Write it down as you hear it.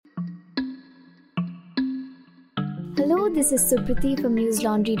Hello, this is Supriti from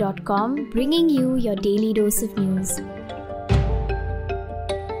newslaundry.com, bringing you your daily dose of news.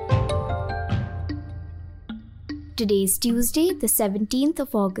 Today is Tuesday, the 17th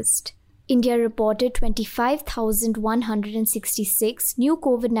of August. India reported 25,166 new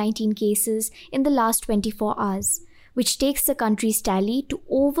COVID-19 cases in the last 24 hours, which takes the country's tally to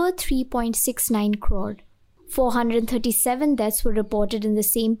over 3.69 crore. 437 deaths were reported in the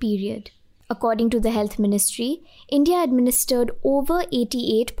same period. According to the Health Ministry, India administered over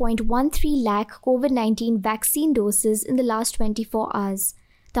 88.13 lakh COVID-19 vaccine doses in the last 24 hours,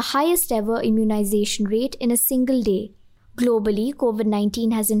 the highest ever immunization rate in a single day. Globally,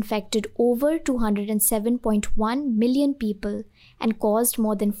 COVID-19 has infected over 207.1 million people and caused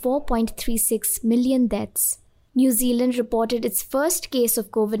more than 4.36 million deaths. New Zealand reported its first case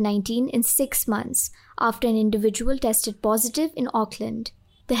of COVID-19 in 6 months after an individual tested positive in Auckland.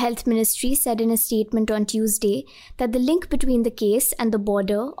 The Health Ministry said in a statement on Tuesday that the link between the case and the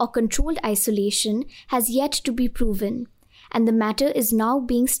border or controlled isolation has yet to be proven, and the matter is now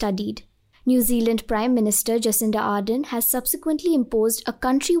being studied. New Zealand Prime Minister Jacinda Ardern has subsequently imposed a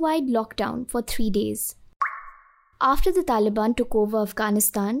countrywide lockdown for 3 days. After the Taliban took over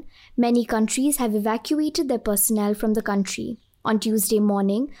Afghanistan, many countries have evacuated their personnel from the country. On Tuesday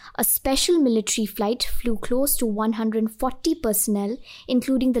morning, a special military flight flew close to 140 personnel,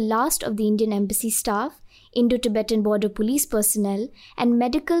 including the last of the Indian Embassy staff, Indo-Tibetan Border Police personnel, and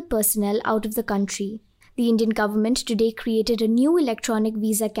medical personnel out of the country. The Indian government today created a new electronic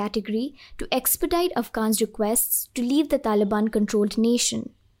visa category to expedite Afghans' requests to leave the Taliban-controlled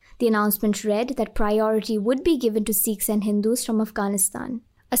nation. The announcement read that priority would be given to Sikhs and Hindus from Afghanistan.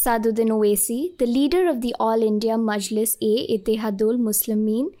 Asaduddin Owaisi, the leader of the All India Majlis-e-Ittehadul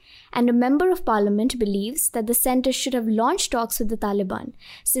Muslimin and a member of parliament, believes that the centre should have launched talks with the Taliban,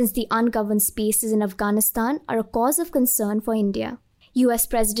 since the ungoverned spaces in Afghanistan are a cause of concern for India. US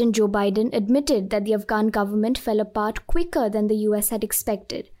President Joe Biden admitted that the Afghan government fell apart quicker than the US had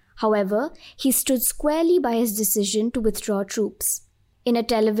expected. However, he stood squarely by his decision to withdraw troops. In a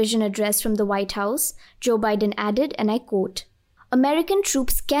television address from the White House, Joe Biden added, and I quote, "American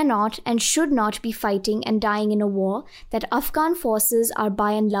troops cannot and should not be fighting and dying in a war that Afghan forces are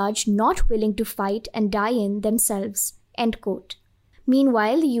by and large not willing to fight and die in themselves." End quote.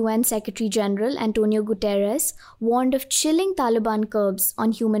 Meanwhile, the UN Secretary General Antonio Guterres warned of chilling Taliban curbs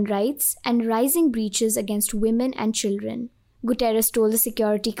on human rights and rising breaches against women and children. Guterres told the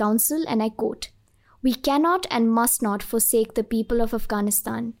Security Council, and I quote, "We cannot and must not forsake the people of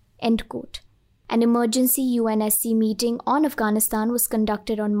Afghanistan." End quote. An emergency UNSC meeting on Afghanistan was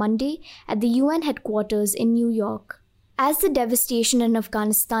conducted on Monday at the UN headquarters in New York. As the devastation in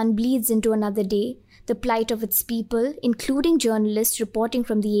Afghanistan bleeds into another day, the plight of its people, including journalists reporting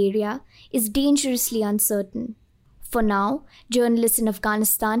from the area, is dangerously uncertain. For now, journalists in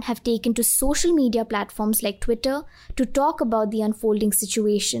Afghanistan have taken to social media platforms like Twitter to talk about the unfolding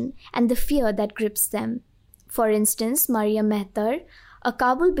situation and the fear that grips them. For instance, Mariam Mehtar, a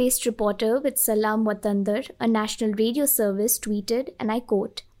Kabul-based reporter with Salam Watandar, a national radio service, tweeted, and I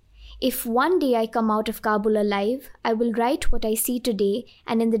quote, "If one day I come out of Kabul alive, I will write what I see today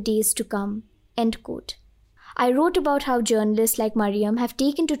and in the days to come." End quote. I wrote about how journalists like Mariam have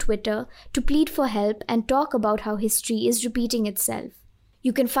taken to Twitter to plead for help and talk about how history is repeating itself.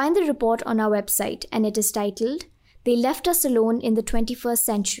 You can find the report on our website, and it is titled, "They Left Us Alone in the 21st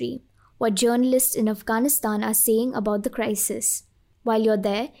Century, What Journalists in Afghanistan Are Saying About the Crisis." While you're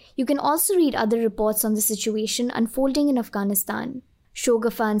there, you can also read other reports on the situation unfolding in Afghanistan.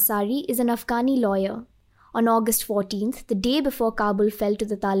 Shogafa Ansari is an Afghani lawyer. On August 14th, the day before Kabul fell to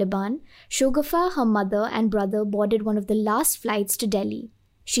the Taliban, Shogafa, her mother and brother boarded one of the last flights to Delhi.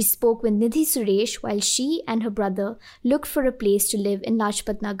 She spoke with Nidhi Suresh while she and her brother looked for a place to live in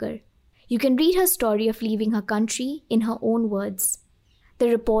Lajpat Nagar. You can read her story of leaving her country in her own words. The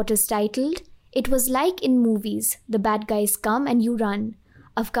report is titled, "It was like in movies, the bad guys come and you run.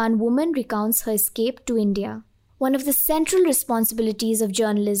 Afghan woman recounts her escape to India." One of the central responsibilities of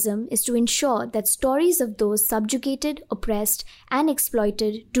journalism is to ensure that stories of those subjugated, oppressed, and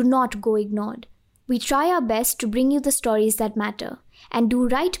exploited do not go ignored. We try our best to bring you the stories that matter and do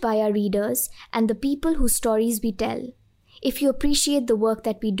right by our readers and the people whose stories we tell. If you appreciate the work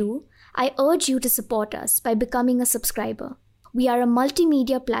that we do, I urge you to support us by becoming a subscriber. We are a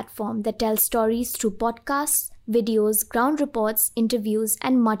multimedia platform that tells stories through podcasts, videos, ground reports, interviews,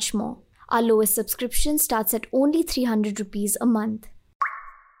 and much more. Our lowest subscription starts at only 300 rupees a month.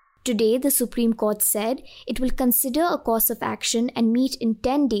 Today, the Supreme Court said it will consider a course of action and meet in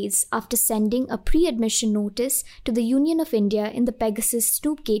 10 days after sending a pre-admission notice to the Union of India in the Pegasus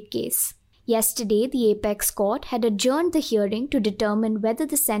Snoopgate case. Yesterday, the Apex Court had adjourned the hearing to determine whether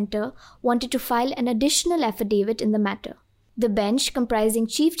the centre wanted to file an additional affidavit in the matter. The bench, comprising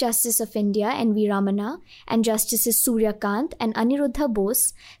Chief Justice of India N.V. Ramana and Justices Surya Kant and Aniruddha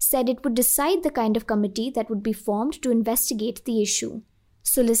Bose, said it would decide the kind of committee that would be formed to investigate the issue.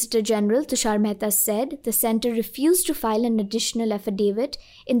 Solicitor General Tushar Mehta said the centre refused to file an additional affidavit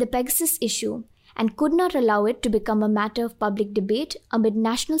in the Pegasus issue and could not allow it to become a matter of public debate amid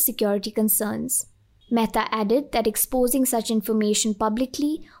national security concerns. Mehta added that exposing such information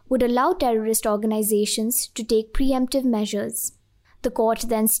publicly would allow terrorist organizations to take preemptive measures. The court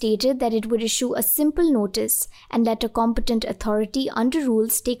then stated that it would issue a simple notice and let a competent authority under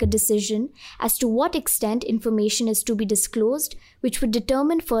rules take a decision as to what extent information is to be disclosed, which would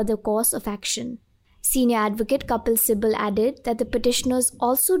determine further course of action. Senior advocate Kapil Sibal added that the petitioners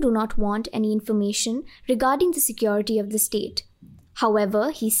also do not want any information regarding the security of the state. However,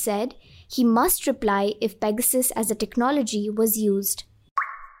 he said, he must reply if Pegasus as a technology was used.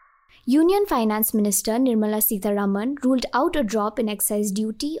 Union Finance Minister Nirmala Sitharaman ruled out a drop in excise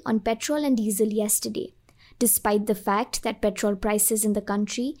duty on petrol and diesel yesterday, despite the fact that petrol prices in the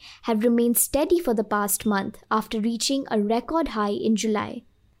country have remained steady for the past month after reaching a record high in July.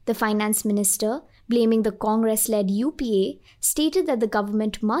 The Finance Minister, blaming the Congress-led UPA, stated that the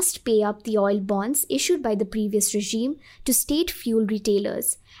government must pay up the oil bonds issued by the previous regime to state fuel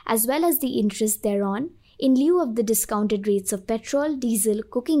retailers, as well as the interest thereon, in lieu of the discounted rates of petrol, diesel,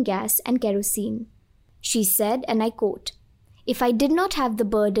 cooking gas, and kerosene. She said, and I quote, "If I did not have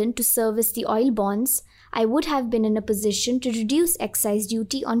the burden to service the oil bonds, I would have been in a position to reduce excise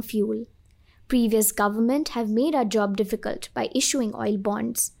duty on fuel. Previous government have made our job difficult by issuing oil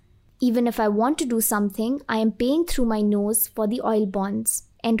bonds. Even if I want to do something, I am paying through my nose for the oil bonds."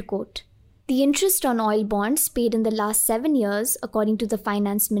 End quote. The interest on oil bonds paid in the last 7 years, according to the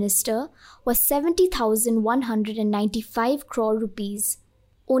Finance Minister, was 70,195 crore rupees.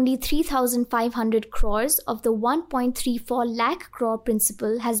 Only 3,500 crores of the 1.34 lakh crore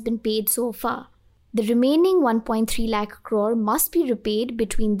principal has been paid so far. The remaining 1.3 lakh crore must be repaid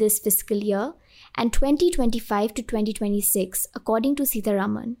between this fiscal year and 2025 to 2026, according to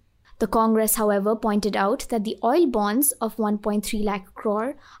Sitharaman. The Congress, however, pointed out that the oil bonds of 1.3 lakh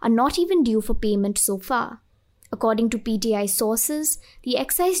crore are not even due for payment so far. According to PTI sources, the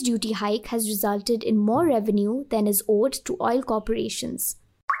excise duty hike has resulted in more revenue than is owed to oil corporations.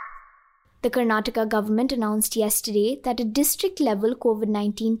 The Karnataka government announced yesterday that a district-level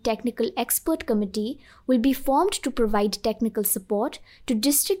COVID-19 technical expert committee will be formed to provide technical support to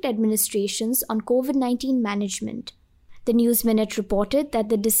district administrations on COVID-19 management. The News Minute reported that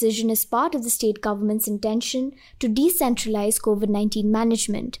the decision is part of the state government's intention to decentralize COVID-19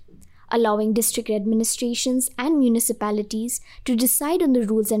 management, allowing district administrations and municipalities to decide on the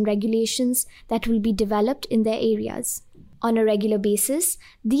rules and regulations that will be developed in their areas. On a regular basis,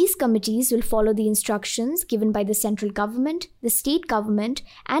 these committees will follow the instructions given by the central government, the state government,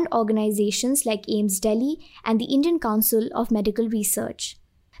 and organizations like AIIMS Delhi and the Indian Council of Medical Research.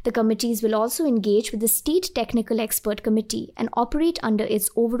 The committees will also engage with the State Technical Expert Committee and operate under its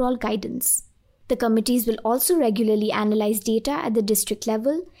overall guidance. The committees will also regularly analyze data at the district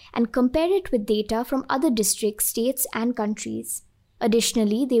level and compare it with data from other districts, states, and countries.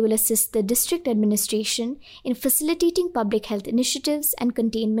 Additionally, they will assist the district administration in facilitating public health initiatives and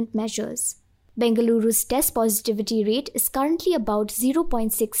containment measures. Bengaluru's test positivity rate is currently about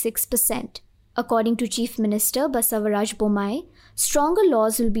 0.66%. According to Chief Minister Basavaraj Bommai, stronger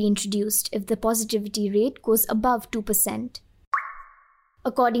laws will be introduced if the positivity rate goes above 2%.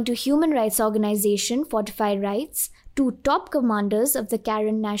 According to human rights organization Fortify Rights, 2 top commanders of the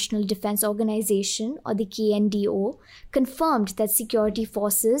Karen National Defense Organization, or the KNDO, confirmed that security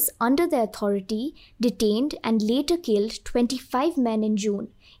forces under their authority detained and later killed 25 men in June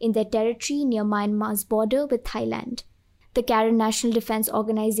in their territory near Myanmar's border with Thailand. The Karen National Defense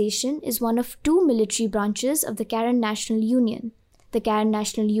Organization is one of 2 military branches of the Karen National Union. The Karen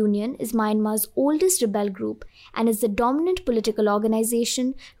National Union is Myanmar's oldest rebel group and is the dominant political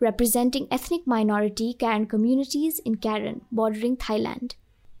organization representing ethnic minority Karen communities in Karen, bordering Thailand.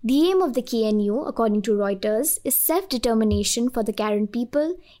 The aim of the KNU, according to Reuters, is self-determination for the Karen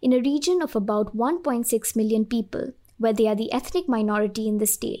people in a region of about 1.6 million people, where they are the ethnic minority in the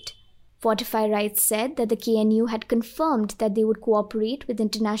state. Fortify Rights said that the KNU had confirmed that they would cooperate with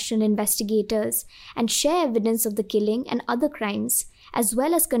international investigators and share evidence of the killing and other crimes, as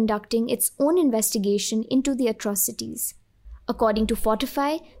well as conducting its own investigation into the atrocities. According to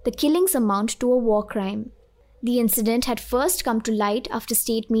Fortify, the killings amount to a war crime. The incident had first come to light after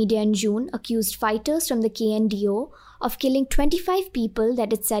state media in June accused fighters from the KNDO of killing 25 people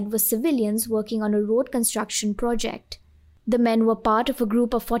that it said were civilians working on a road construction project. The men were part of a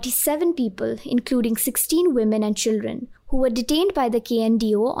group of 47 people, including 16 women and children, who were detained by the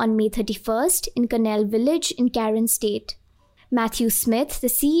KNDO on May 31st in Canal Village in Karen State. Matthew Smith, the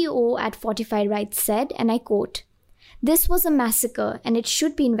CEO at Fortify Rights, said, and I quote, "This was a massacre and it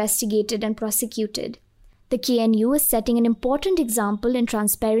should be investigated and prosecuted. The KNU is setting an important example in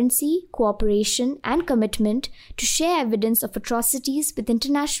transparency, cooperation, and commitment to share evidence of atrocities with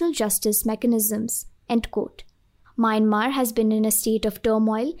international justice mechanisms." End quote. Myanmar has been in a state of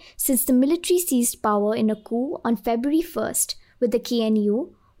turmoil since the military seized power in a coup on February 1st, with the KNU,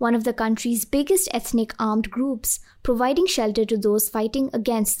 one of the country's biggest ethnic armed groups, providing shelter to those fighting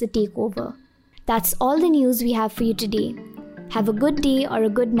against the takeover. That's all the news we have for you today. Have a good day or a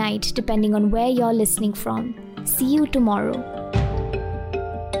good night, depending on where you're listening from. See you tomorrow.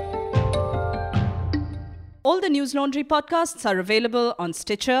 All the News Laundry podcasts are available on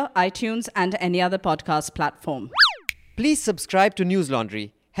Stitcher, iTunes, and any other podcast platform. Please subscribe to News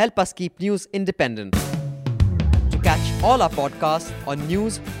Laundry. Help us keep news independent. To catch all our podcasts on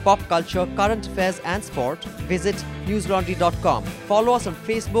news, pop culture, current affairs, and sport, visit newslaundry.com. Follow us on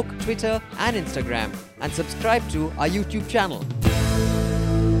Facebook, Twitter, and Instagram, and subscribe to our YouTube channel.